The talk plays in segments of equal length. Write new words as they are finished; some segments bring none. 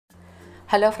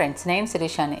Hello friends, నేను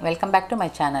శిరీషాని. Welcome back to my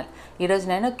channel. ఈరోజు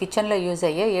నేను కిచెన్లో యూజ్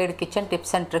అయ్యే 7 కిచెన్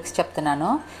టిప్స్ అండ్ ట్రిక్స్ చెప్తున్నాను.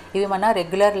 ఇవి మన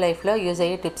రెగ్యులర్ లైఫ్లో యూజ్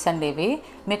అయ్యే టిప్స్ అండి. ఇవి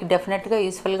మీకు డెఫినెట్గా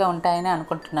యూస్ఫుల్గా ఉంటాయని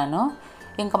అనుకుంటున్నాను.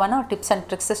 ఇంకా మనం టిప్స్ అండ్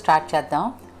ట్రిక్స్ స్టార్ట్ చేద్దాం.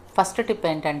 ఫస్ట్ టిప్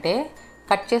ఏంటంటే,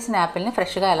 కట్ చేసిన యాపిల్ని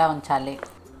ఫ్రెష్గా ఎలా ఉంచాలి.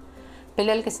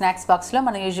 పిల్లలకి స్నాక్స్ బాక్స్లో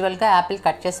మనం యూజువల్గా యాపిల్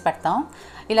కట్ చేసి పెడతాం.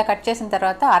 ఇలా కట్ చేసిన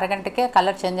తర్వాత అరగంటకే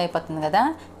కలర్ చేంజ్ అయిపోతుంది కదా.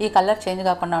 ఈ కలర్ చేంజ్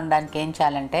కాకుండా ఉండడానికి ఏం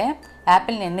చేయాలంటే,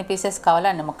 యాపిల్ని ఎన్ని పీసెస్ కావాలో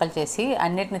అన్ని ముక్కలు చేసి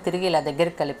అన్నిటిని తిరిగి ఇలా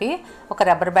దగ్గరికి కలిపి ఒక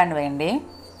రబ్బర్ బ్యాండ్ వేయండి.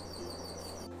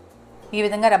 ఈ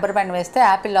విధంగా రబ్బర్ బ్యాండ్ వేస్తే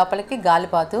యాపిల్ లోపలికి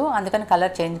గాలిపోదు, అందుకని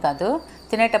కలర్ చేంజ్ కాదు.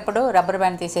 తినేటప్పుడు రబ్బర్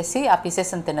బ్యాండ్ తీసేసి ఆ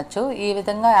పీసెస్ని తినొచ్చు. ఈ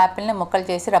విధంగా యాపిల్ని ముక్కలు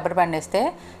చేసి రబ్బర్ బ్యాండ్ వేస్తే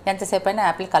ఎంతసేపు అయినా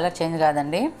యాపిల్ కలర్ చేంజ్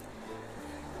కాదండి.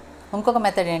 ఇంకొక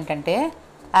మెథడ్ ఏంటంటే,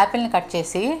 యాపిల్ని కట్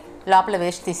చేసి లోపల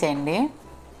వేస్ట్ తీసేయండి.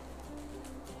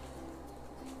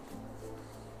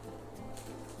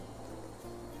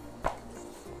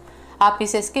 ఆ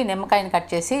పీసెస్కి నిమ్మకాయని కట్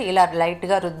చేసి ఇలా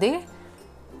లైట్గా రుద్ది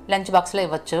లంచ్ బాక్స్లో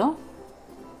ఇవ్వచ్చు.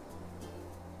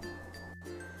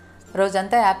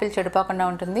 రోజంతా యాపిల్ చెడిపోకుండా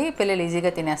ఉంటుంది, పిల్లలు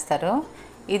ఈజీగా తినేస్తారు.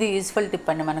 ఇది యూస్ఫుల్ టిప్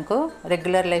అండి, మనకు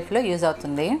రెగ్యులర్ లైఫ్లో యూజ్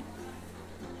అవుతుంది.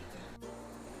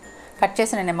 కట్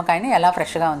చేసిన నిమ్మకాయని ఎలా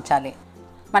ఫ్రెష్గా ఉంచాలి.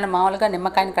 మనం మామూలుగా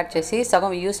నిమ్మకాయని కట్ చేసి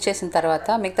సగం యూజ్ చేసిన తర్వాత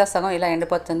మిగతా సగం ఇలా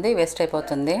ఎండిపోతుంది, వేస్ట్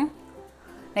అయిపోతుంది.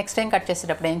 నెక్స్ట్ టైం కట్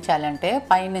చేసేటప్పుడు ఏం చేయాలంటే,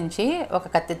 పైనుంచి ఒక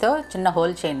కత్తితో చిన్న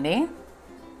హోల్ చేయండి.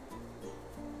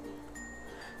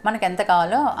 మనకు ఎంత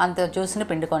కావాలో అంత జ్యూస్ని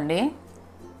పిండుకోండి.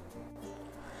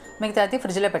 మిగతాది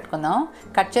ఫ్రిడ్జ్లో పెట్టుకుందాం.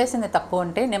 కట్ చేసింది తక్కువ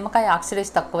ఉంటే నిమ్మకాయ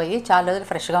ఆక్సిడైజ్ తక్కువ అయ్యి చాలా రోజులు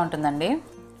ఫ్రెష్గా ఉంటుందండి.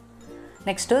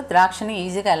 నెక్స్ట్, ద్రాక్షని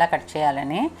ఈజీగా ఎలా కట్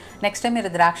చేయాలని. నెక్స్ట్ టైం మీరు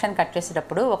ద్రాక్షని కట్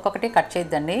చేసేటప్పుడు ఒక్కొక్కటి కట్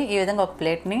చేయొద్దండి. ఈ విధంగా ఒక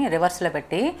ప్లేట్ని రివర్స్లో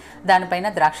పెట్టి దానిపైన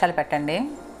ద్రాక్షాలు పెట్టండి.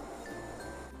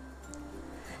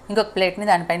 ఇంకొక ప్లేట్ని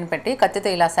దానిపైన పెట్టి కత్తితో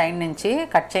ఇలా సైడ్ నుంచి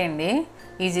కట్ చేయండి.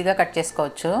 ఈజీగా కట్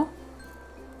చేసుకోవచ్చు.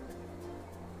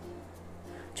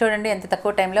 చూడండి, ఎంత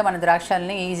తక్కువ టైంలో మన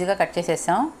ద్రాక్షాలని ఈజీగా కట్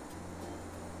చేసేసాం.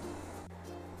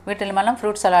 వీటిని మనం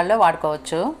ఫ్రూట్ సలాడ్లో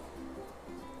వాడుకోవచ్చు.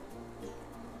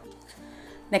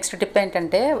 నెక్స్ట్ టిప్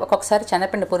ఏంటంటే, ఒక్కొక్కసారి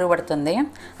శనగపిండి పురుగు పడుతుంది.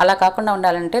 అలా కాకుండా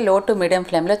ఉండాలంటే లో టు మీడియం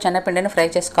ఫ్లేమ్లో శనగపిండిని ఫ్రై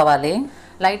చేసుకోవాలి.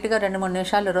 లైట్గా 2-3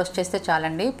 నిమిషాలు రోస్ట్ చేస్తే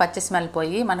చాలండి. పచ్చి స్మెల్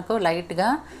పోయి మనకు లైట్గా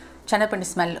శనగపిండి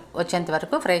స్మెల్ వచ్చేంత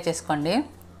వరకు ఫ్రై చేసుకోండి.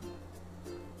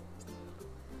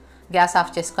 గ్యాస్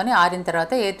ఆఫ్ చేసుకొని ఆరిన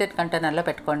తర్వాత ఎయిర్టైట్ కంటైనర్లో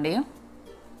పెట్టుకోండి.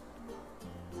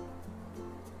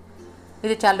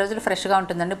 ఇది చాలా రోజులు ఫ్రెష్గా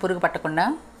ఉంటుందండి, పురుగు పట్టకుండా.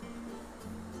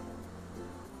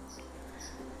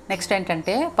 నెక్స్ట్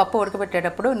ఏంటంటే, పప్పు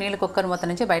ఉడకబెట్టేటప్పుడు నీళ్ళు కుక్కర్ మూత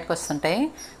నుంచి బయటకు వస్తుంటాయి.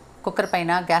 కుక్కర్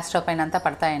పైన, గ్యాస్ స్టవ్ పైన అంతా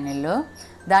పడతాయి నీళ్ళు.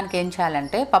 దానికి ఏం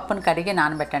చేయాలంటే, పప్పును కడిగి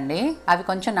నానబెట్టండి. అవి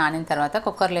కొంచెం నానిన తర్వాత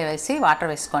కుక్కర్లో వేసి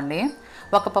వాటర్ వేసుకోండి.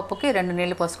 ఒక పప్పుకి 2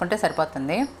 నీళ్ళు పోసుకుంటే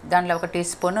సరిపోతుంది. దాంట్లో 1 టీ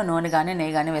స్పూన్ నూనె కానీ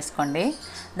నెయ్యి కానీ వేసుకోండి.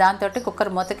 దాంతో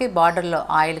కుక్కర్ మూతకి బార్డర్లో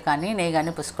ఆయిల్ కానీ నెయ్యి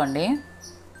కానీ పూసుకోండి.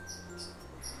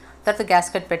 తర్వాత గ్యాస్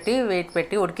కట్ పెట్టి వెయిట్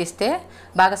పెట్టి ఉడికిస్తే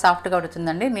బాగా సాఫ్ట్గా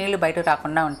ఉడుకుతుందండి. నీళ్ళు బయటకు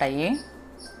రాకుండా ఉంటాయి.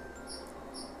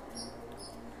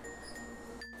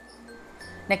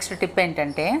 నెక్స్ట్ టిప్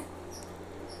ఏంటంటే,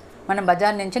 మనం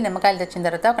బజార్ నుంచి నిమ్మకాయలు తెచ్చిన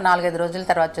తర్వాత ఒక 4-5 రోజుల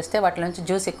తర్వాత చూస్తే వాటి నుంచి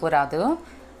జ్యూస్ ఎక్కువ రాదు.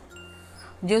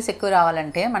 జ్యూస్ ఎక్కువ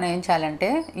రావాలంటే మనం ఏం చేయాలంటే,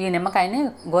 ఈ నిమ్మకాయని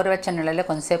గోరువెచ్చని నీళ్ళలో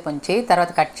కొంచెంసేపు ఉంచి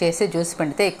తర్వాత కట్ చేసి జ్యూస్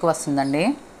పిండితే ఎక్కువ వస్తుందండి.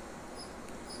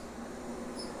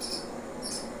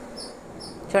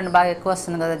 చూడండి, బాగా ఎక్కువ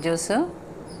వస్తుంది కదా జ్యూస్.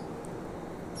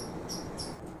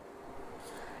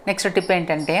 నెక్స్ట్ టిప్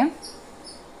ఏంటంటే,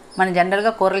 మనం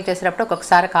జనరల్గా కూరలు చేసేటప్పుడు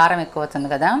ఒక్కొక్కసారి కారం ఎక్కువ అవుతుంది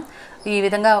కదా. ఈ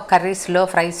విధంగా కర్రీస్లో,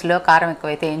 ఫ్రైస్లో కారం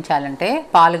ఎక్కువైతే ఏం చేయాలంటే,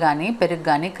 పాలు కానీ, పెరుగు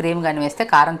కానీ, క్రీమ్ కానీ వేస్తే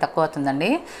కారం తక్కువ అవుతుందండి.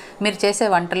 మీరు చేసే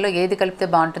వంటల్లో ఏది కలిపితే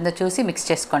బాగుంటుందో చూసి మిక్స్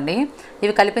చేసుకోండి.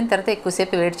 ఇవి కలిపిన తర్వాత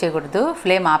ఎక్కువసేపు వేడి చేయకూడదు,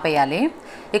 ఫ్లేమ్ ఆపేయాలి.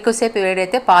 ఎక్కువసేపు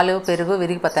వేడైతే పాలు, పెరుగు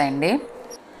విరిగిపోతాయండి.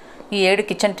 ఈ 7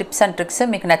 కిచెన్ టిప్స్ అండ్ ట్రిక్స్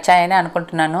మీకు నచ్చాయని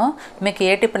అనుకుంటున్నాను. మీకు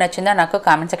ఏ టిప్ నచ్చిందో నాకు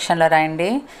కామెంట్ సెక్షన్లో రాయండి.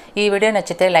 ఈ వీడియో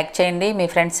నచ్చితే లైక్ చేయండి, మీ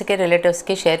ఫ్రెండ్స్కి,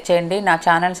 రిలేటివ్స్కి షేర్ చేయండి. నా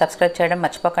ఛానల్ సబ్స్క్రైబ్ చేయడం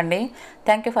మర్చిపోకండి.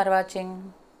 Thank you for watching.